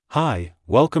Hi,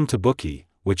 welcome to Bookie,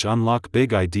 which unlock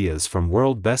big ideas from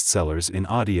world bestsellers in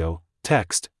audio,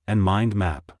 text, and mind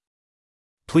map.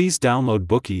 Please download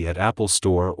Bookie at Apple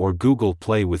Store or Google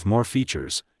Play with more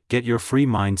features. Get your free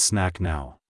mind snack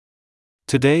now.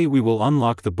 Today we will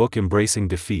unlock the book Embracing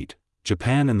Defeat,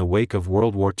 Japan in the Wake of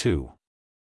World War II.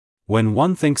 When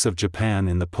one thinks of Japan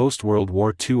in the post-World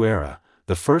War II era,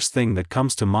 the first thing that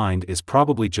comes to mind is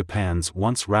probably Japan's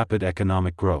once rapid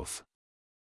economic growth.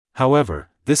 However,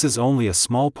 this is only a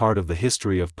small part of the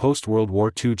history of post-World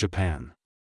War II Japan.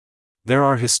 There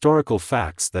are historical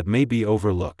facts that may be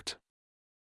overlooked.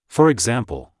 For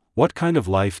example, what kind of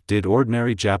life did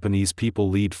ordinary Japanese people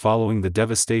lead following the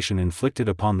devastation inflicted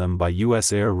upon them by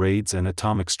U.S. air raids and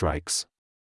atomic strikes?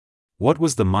 What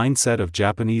was the mindset of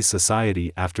Japanese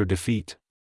society after defeat?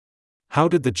 How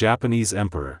did the Japanese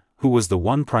emperor, who was the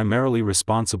one primarily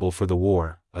responsible for the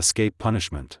war, escape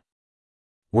punishment?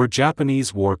 Were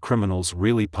Japanese war criminals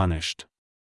really punished?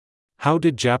 How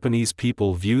did Japanese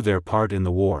people view their part in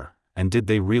the war, and did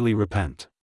they really repent?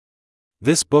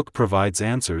 This book provides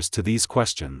answers to these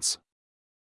questions.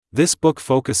 This book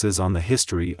focuses on the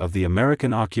history of the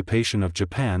American occupation of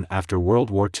Japan after World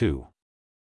War II.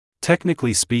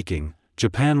 Technically speaking,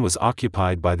 Japan was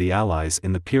occupied by the Allies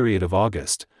in the period of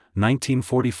August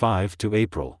 1945 to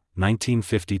April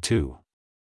 1952.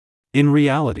 In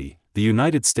reality, the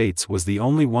United States was the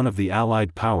only one of the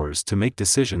Allied powers to make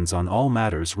decisions on all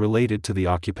matters related to the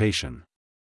occupation.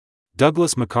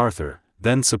 Douglas MacArthur,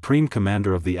 then Supreme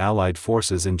Commander of the Allied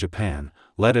forces in Japan,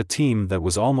 led a team that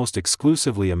was almost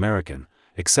exclusively American,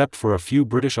 except for a few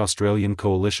British-Australian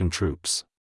coalition troops.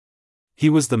 He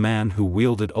was the man who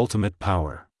wielded ultimate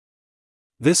power.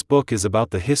 This book is about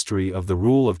the history of the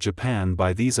rule of Japan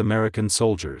by these American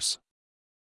soldiers.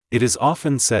 It is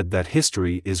often said that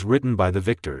history is written by the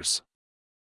victors.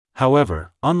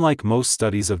 However, unlike most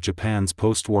studies of Japan's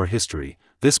post-war history,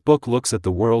 this book looks at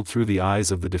the world through the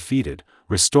eyes of the defeated,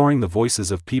 restoring the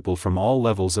voices of people from all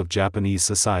levels of Japanese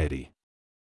society.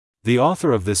 The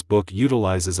author of this book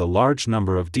utilizes a large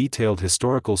number of detailed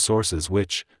historical sources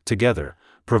which, together,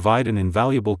 provide an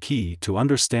invaluable key to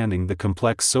understanding the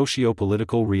complex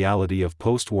socio-political reality of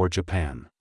post-war Japan.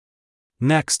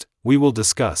 Next, we will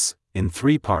discuss, in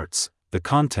 3 parts, the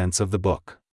contents of the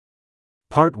book.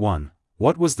 Part 1.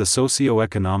 What was the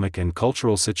socio-economic and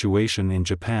cultural situation in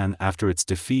Japan after its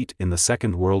defeat in the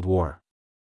Second World War?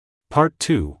 Part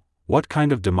 2. What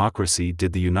kind of democracy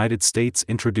did the United States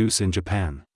introduce in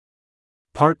Japan?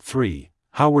 Part 3.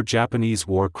 How were Japanese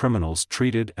war criminals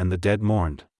treated and the dead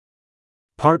mourned?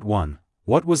 Part 1.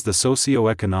 What was the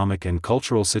socio-economic and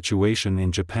cultural situation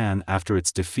in Japan after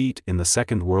its defeat in the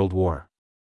Second World War?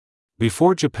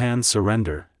 Before Japan's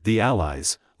surrender, the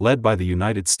Allies, led by the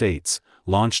United States,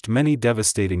 launched many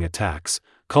devastating attacks,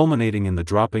 culminating in the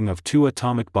dropping of 2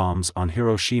 atomic bombs on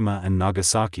Hiroshima and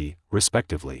Nagasaki,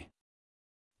 respectively.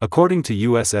 According to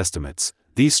U.S. estimates,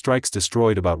 these strikes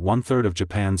destroyed about 1/3 of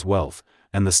Japan's wealth,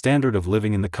 and the standard of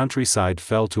living in the countryside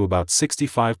fell to about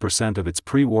 65% of its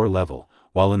pre-war level,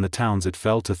 while in the towns it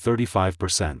fell to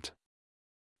 35%.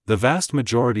 The vast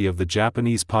majority of the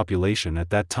Japanese population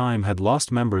at that time had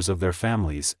lost members of their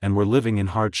families and were living in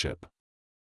hardship.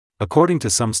 According to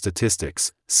some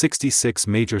statistics, 66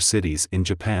 major cities in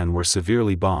Japan were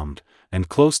severely bombed, and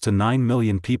close to 9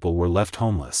 million people were left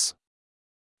homeless.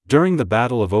 During the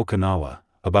Battle of Okinawa,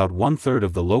 about 1/3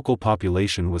 of the local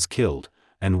population was killed,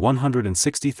 and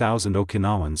 160,000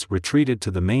 Okinawans retreated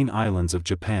to the main islands of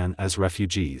Japan as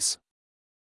refugees.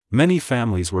 Many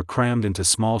families were crammed into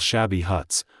small shabby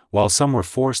huts, while some were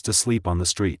forced to sleep on the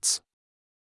streets.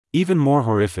 Even more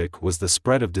horrific was the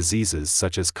spread of diseases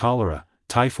such as cholera,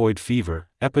 typhoid fever,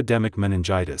 epidemic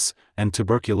meningitis, and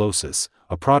tuberculosis,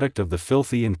 a product of the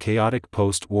filthy and chaotic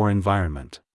post-war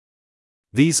environment.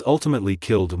 These ultimately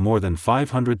killed more than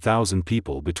 500,000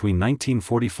 people between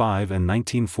 1945 and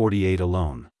 1948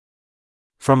 alone.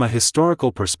 From a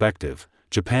historical perspective,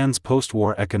 Japan's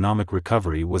post-war economic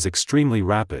recovery was extremely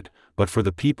rapid, but for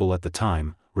the people at the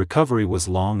time, recovery was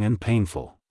long and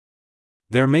painful.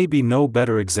 There may be no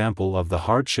better example of the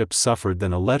hardships suffered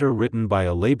than a letter written by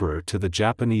a laborer to the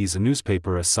Japanese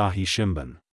newspaper Asahi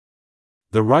Shimbun.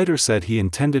 The writer said he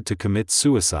intended to commit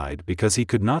suicide because he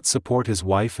could not support his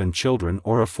wife and children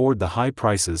or afford the high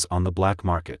prices on the black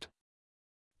market.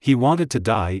 He wanted to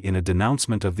die in a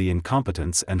denouncement of the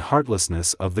incompetence and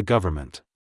heartlessness of the government.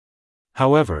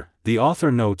 However, the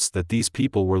author notes that these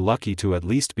people were lucky to at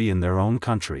least be in their own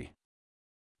country.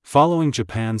 Following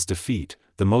Japan's defeat,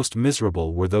 the most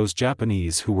miserable were those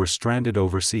Japanese who were stranded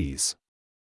overseas.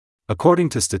 According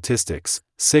to statistics,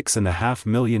 6.5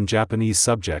 million Japanese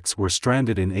subjects were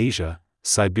stranded in Asia,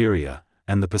 Siberia,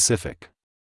 and the Pacific.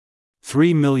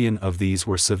 3 million of these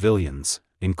were civilians,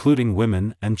 including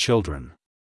women and children.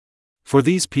 For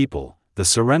these people, the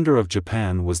surrender of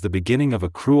Japan was the beginning of a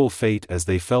cruel fate as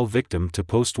they fell victim to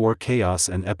post-war chaos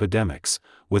and epidemics,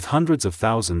 with hundreds of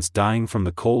thousands dying from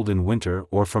the cold in winter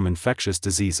or from infectious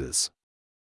diseases.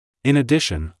 In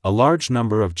addition, a large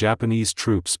number of Japanese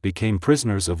troops became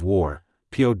prisoners of war,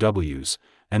 POWs,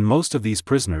 and most of these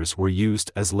prisoners were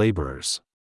used as laborers.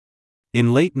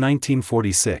 In late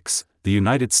 1946, the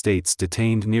United States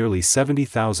detained nearly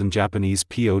 70,000 Japanese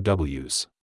POWs.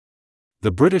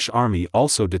 The British Army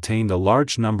also detained a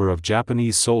large number of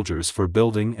Japanese soldiers for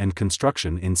building and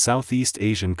construction in Southeast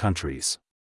Asian countries.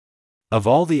 Of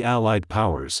all the Allied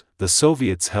powers, the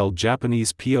Soviets held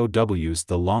Japanese POWs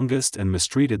the longest and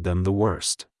mistreated them the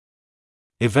worst.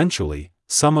 Eventually,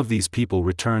 some of these people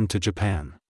returned to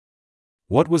Japan.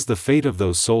 What was the fate of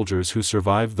those soldiers who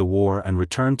survived the war and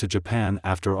returned to Japan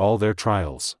after all their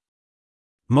trials?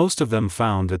 Most of them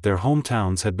found that their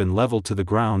hometowns had been leveled to the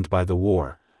ground by the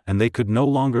war, and they could no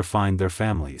longer find their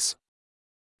families.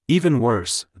 Even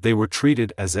worse, they were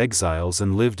treated as exiles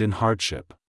and lived in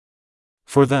hardship.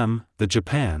 For them, the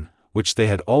Japan, which they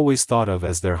had always thought of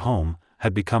as their home,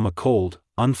 had become a cold,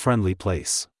 unfriendly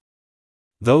place.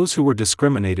 Those who were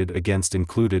discriminated against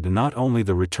included not only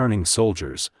the returning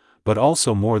soldiers, but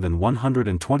also more than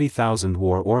 120,000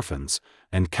 war orphans,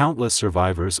 and countless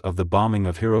survivors of the bombing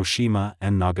of Hiroshima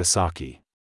and Nagasaki.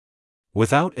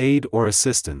 Without aid or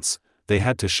assistance, they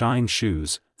had to shine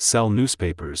shoes, sell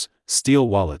newspapers, steal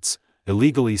wallets,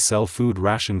 illegally sell food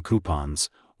ration coupons,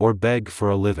 or beg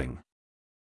for a living.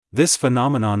 This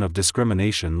phenomenon of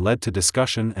discrimination led to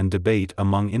discussion and debate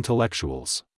among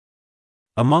intellectuals.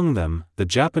 Among them, the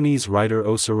Japanese writer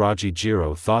Osaraji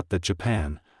Jiro thought that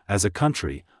Japan, as a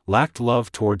country, lacked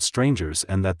love toward strangers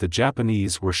and that the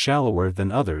Japanese were shallower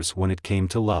than others when it came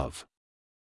to love.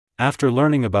 After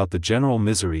learning about the general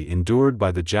misery endured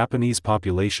by the Japanese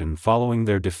population following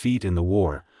their defeat in the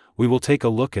war, we will take a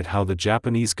look at how the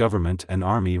Japanese government and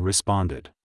army responded.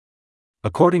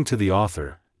 According to the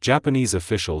author, Japanese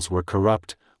officials were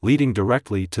corrupt, leading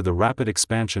directly to the rapid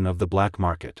expansion of the black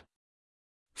market.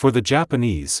 For the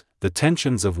Japanese, the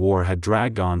tensions of war had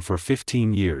dragged on for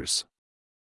 15 years.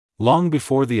 Long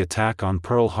before the attack on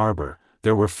Pearl Harbor,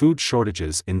 there were food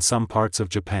shortages in some parts of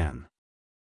Japan.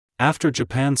 After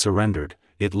Japan surrendered,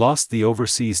 it lost the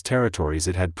overseas territories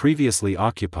it had previously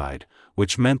occupied,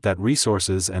 which meant that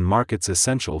resources and markets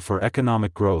essential for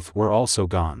economic growth were also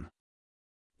gone.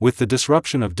 With the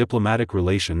disruption of diplomatic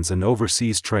relations and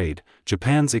overseas trade,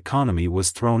 Japan's economy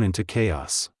was thrown into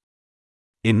chaos.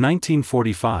 In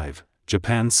 1945,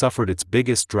 Japan suffered its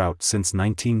biggest drought since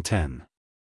 1910.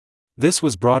 This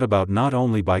was brought about not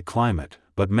only by climate,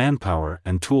 but manpower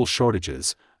and tool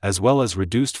shortages, as well as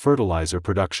reduced fertilizer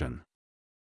production.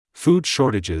 Food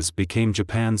shortages became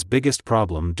Japan's biggest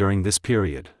problem during this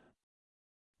period.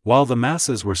 While the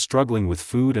masses were struggling with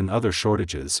food and other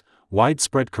shortages,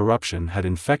 widespread corruption had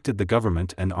infected the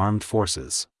government and armed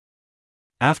forces.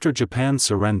 After Japan's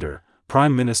surrender,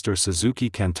 Prime Minister Suzuki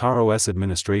Kantaro's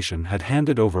administration had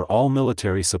handed over all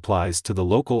military supplies to the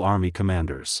local army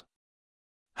commanders.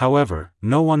 However,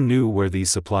 no one knew where these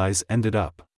supplies ended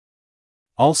up.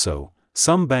 Also,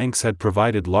 some banks had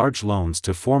provided large loans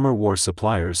to former war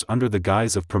suppliers under the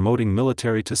guise of promoting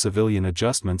military-to-civilian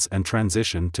adjustments and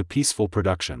transition to peaceful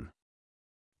production.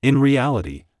 In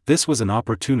reality, this was an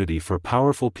opportunity for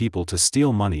powerful people to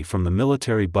steal money from the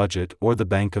military budget or the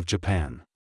Bank of Japan.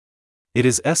 It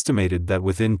is estimated that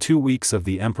within 2 weeks of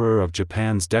the Emperor of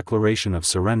Japan's declaration of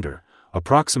surrender,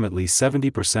 approximately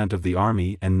 70% of the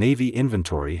army and navy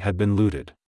inventory had been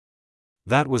looted.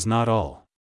 That was not all.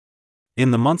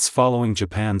 In the months following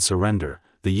Japan's surrender,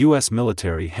 the U.S.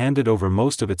 military handed over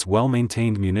most of its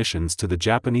well-maintained munitions to the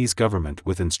Japanese government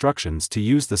with instructions to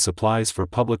use the supplies for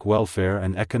public welfare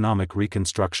and economic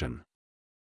reconstruction.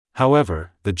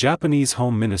 However, the Japanese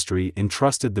Home Ministry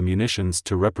entrusted the munitions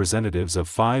to representatives of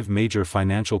 5 major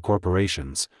financial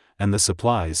corporations, and the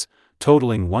supplies,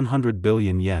 totaling 100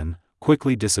 billion yen,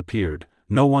 quickly disappeared.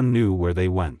 No one knew where they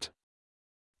went.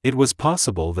 It was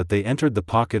possible that they entered the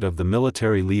pocket of the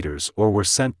military leaders or were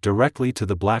sent directly to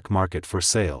the black market for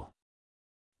sale.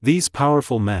 These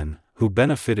powerful men, who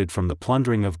benefited from the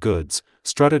plundering of goods,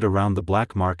 strutted around the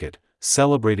black market,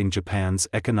 celebrating Japan's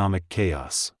economic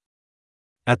chaos.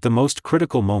 At the most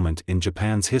critical moment in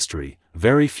Japan's history,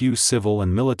 very few civil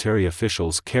and military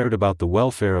officials cared about the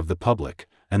welfare of the public,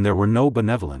 and there were no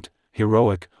benevolent,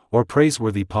 heroic, or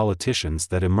praiseworthy politicians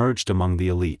that emerged among the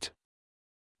elite.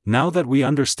 Now that we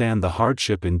understand the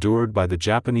hardship endured by the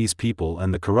Japanese people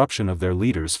and the corruption of their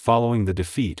leaders following the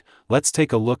defeat, let's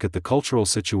take a look at the cultural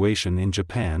situation in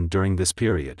Japan during this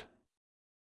period.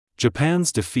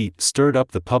 Japan's defeat stirred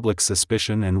up the public's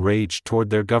suspicion and rage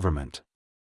toward their government.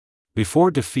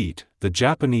 Before defeat, the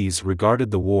Japanese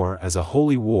regarded the war as a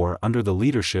holy war under the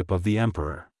leadership of the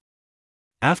emperor.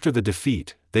 After the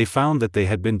defeat, they found that they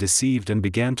had been deceived and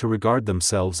began to regard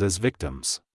themselves as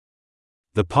victims.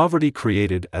 The poverty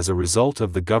created as a result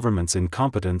of the government's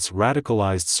incompetence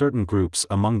radicalized certain groups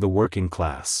among the working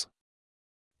class.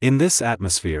 In this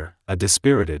atmosphere, a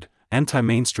dispirited,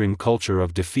 anti-mainstream culture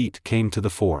of defeat came to the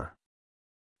fore.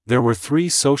 There were three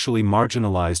socially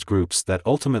marginalized groups that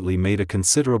ultimately made a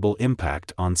considerable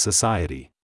impact on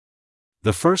society.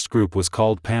 The first group was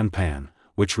called Pan-Pan,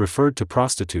 which referred to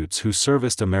prostitutes who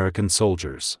serviced American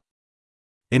soldiers.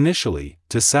 Initially,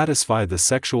 to satisfy the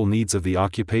sexual needs of the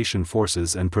occupation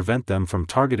forces and prevent them from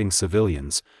targeting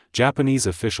civilians, Japanese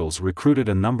officials recruited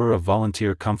a number of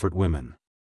volunteer comfort women.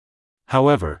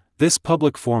 However, this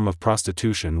public form of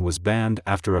prostitution was banned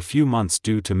after a few months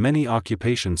due to many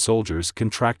occupation soldiers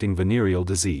contracting venereal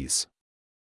disease.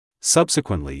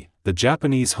 Subsequently, the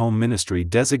Japanese Home Ministry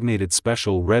designated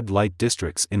special red light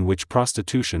districts in which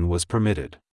prostitution was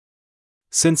permitted.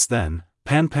 Since then,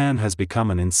 Pan-Pan has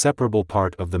become an inseparable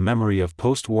part of the memory of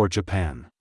post-war Japan.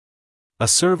 A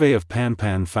survey of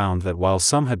Pan-Pan found that while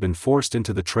some had been forced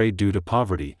into the trade due to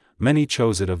poverty, many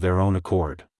chose it of their own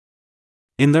accord.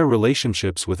 In their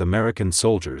relationships with American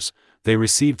soldiers, they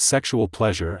received sexual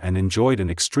pleasure and enjoyed an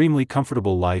extremely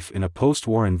comfortable life in a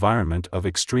post-war environment of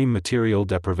extreme material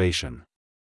deprivation.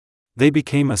 They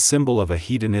became a symbol of a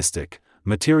hedonistic,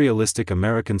 materialistic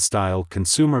American-style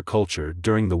consumer culture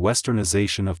during the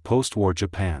westernization of post-war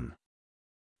Japan.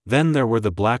 Then there were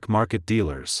the black market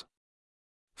dealers.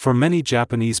 For many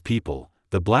Japanese people,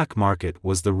 the black market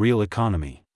was the real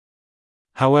economy.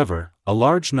 However, a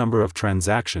large number of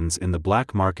transactions in the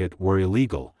black market were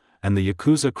illegal, and the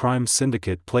Yakuza crime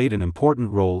syndicate played an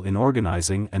important role in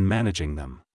organizing and managing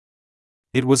them.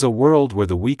 It was a world where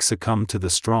the weak succumbed to the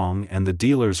strong and the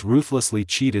dealers ruthlessly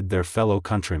cheated their fellow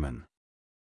countrymen.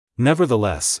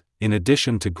 Nevertheless, in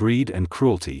addition to greed and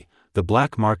cruelty, the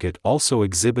black market also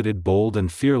exhibited bold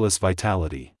and fearless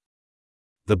vitality.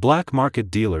 The black market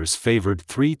dealers favored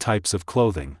three types of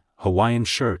clothing: Hawaiian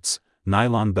shirts,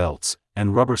 nylon belts,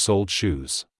 and rubber-soled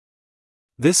shoes.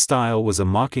 This style was a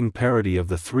mocking parody of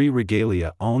the three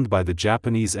regalia owned by the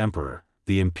Japanese emperor: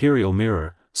 the imperial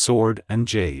mirror, sword, and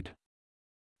jade.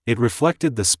 It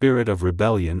reflected the spirit of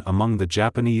rebellion among the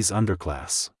Japanese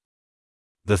underclass.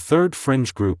 The third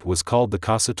fringe group was called the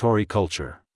Kasutori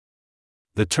culture.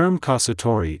 The term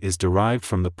Kasutori is derived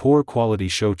from the poor-quality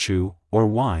shochu, or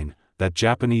wine, that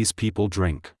Japanese people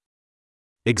drink.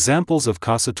 Examples of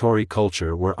Kasutori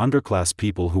culture were underclass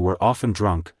people who were often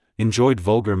drunk, enjoyed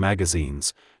vulgar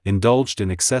magazines, indulged in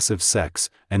excessive sex,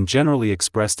 and generally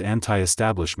expressed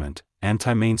anti-establishment,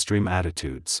 anti-mainstream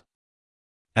attitudes.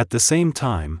 At the same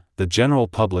time, the general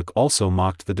public also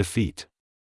mocked the defeat.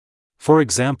 For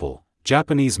example,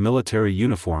 Japanese military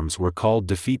uniforms were called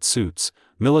defeat suits,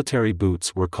 military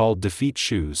boots were called defeat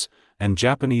shoes, and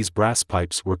Japanese brass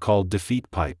pipes were called defeat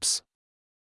pipes.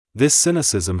 This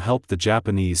cynicism helped the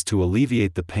Japanese to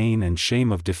alleviate the pain and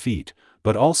shame of defeat,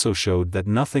 but also showed that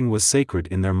nothing was sacred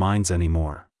in their minds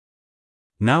anymore.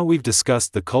 Now we've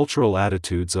discussed the cultural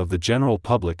attitudes of the general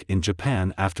public in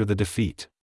Japan after the defeat.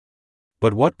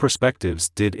 But what perspectives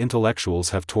did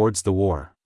intellectuals have towards the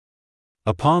war?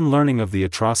 Upon learning of the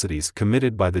atrocities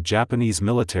committed by the Japanese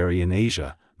military in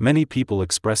Asia, many people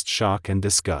expressed shock and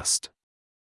disgust.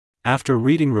 After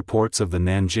reading reports of the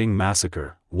Nanjing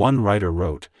massacre, one writer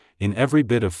wrote, "In every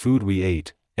bit of food we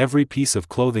ate, every piece of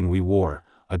clothing we wore,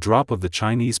 a drop of the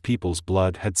Chinese people's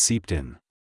blood had seeped in.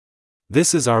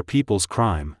 This is our people's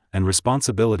crime, and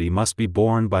responsibility must be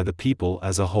borne by the people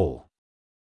as a whole."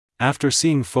 After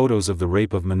seeing photos of the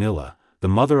rape of Manila,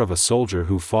 the mother of a soldier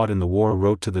who fought in the war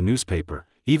wrote to the newspaper,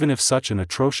 "Even if such an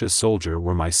atrocious soldier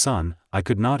were my son, I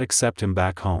could not accept him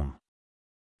back home.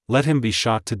 Let him be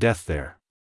shot to death there."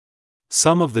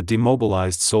 Some of the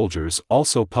demobilized soldiers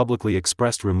also publicly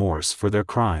expressed remorse for their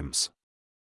crimes.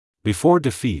 Before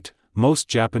defeat, most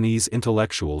Japanese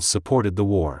intellectuals supported the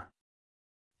war.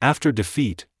 After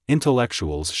defeat,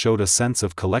 intellectuals showed a sense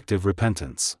of collective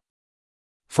repentance.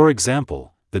 For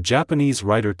example, the Japanese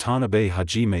writer Tanabe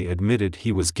Hajime admitted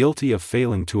he was guilty of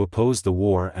failing to oppose the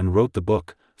war and wrote the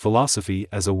book, Philosophy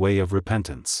as a Way of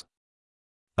Repentance.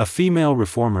 A female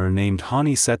reformer named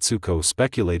Hani Setsuko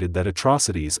speculated that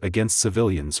atrocities against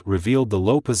civilians revealed the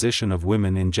low position of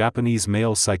women in Japanese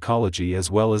male psychology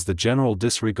as well as the general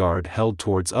disregard held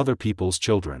towards other people's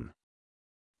children.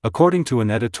 According to an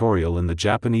editorial in the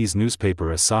Japanese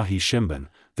newspaper Asahi Shimbun,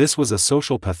 this was a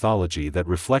social pathology that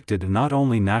reflected not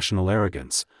only national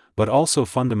arrogance, but also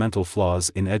fundamental flaws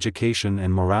in education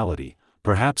and morality,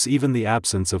 perhaps even the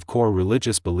absence of core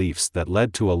religious beliefs that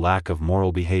led to a lack of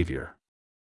moral behavior.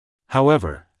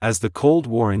 However, as the Cold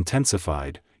War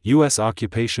intensified, U.S.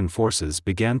 occupation forces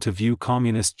began to view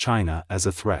Communist China as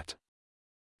a threat.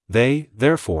 They,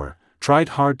 therefore, tried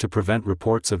hard to prevent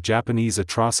reports of Japanese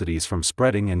atrocities from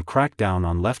spreading and crack down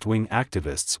on left-wing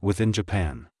activists within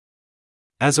Japan.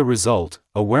 As a result,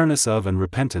 awareness of and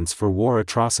repentance for war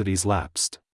atrocities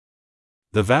lapsed.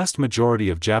 The vast majority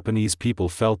of Japanese people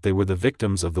felt they were the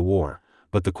victims of the war,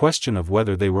 but the question of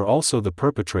whether they were also the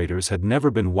perpetrators had never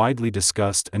been widely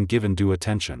discussed and given due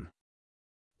attention.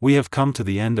 We have come to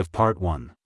the end of Part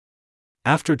 1.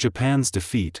 After Japan's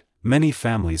defeat, many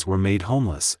families were made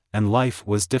homeless, and life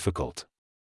was difficult.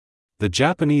 The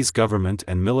Japanese government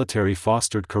and military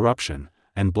fostered corruption,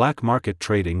 and black market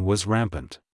trading was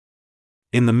rampant.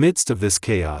 In the midst of this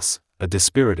chaos, a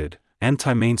dispirited,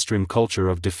 anti-mainstream culture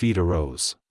of defeat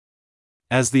arose.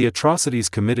 As the atrocities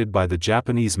committed by the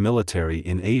Japanese military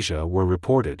in Asia were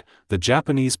reported, the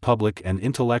Japanese public and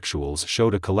intellectuals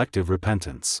showed a collective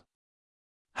repentance.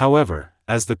 However,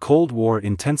 as the Cold War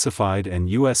intensified and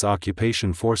U.S.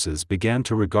 occupation forces began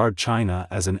to regard China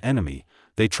as an enemy,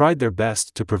 they tried their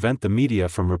best to prevent the media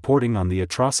from reporting on the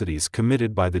atrocities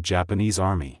committed by the Japanese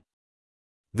army.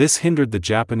 This hindered the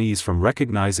Japanese from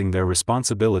recognizing their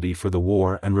responsibility for the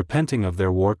war and repenting of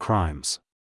their war crimes.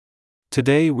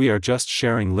 Today we are just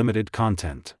sharing limited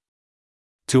content.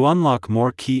 To unlock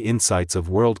more key insights of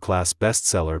world-class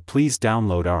bestseller, please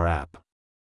download our app.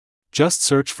 Just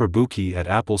search for Bookey at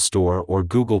Apple Store or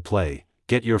Google Play.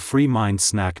 Get your free mind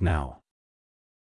snack now.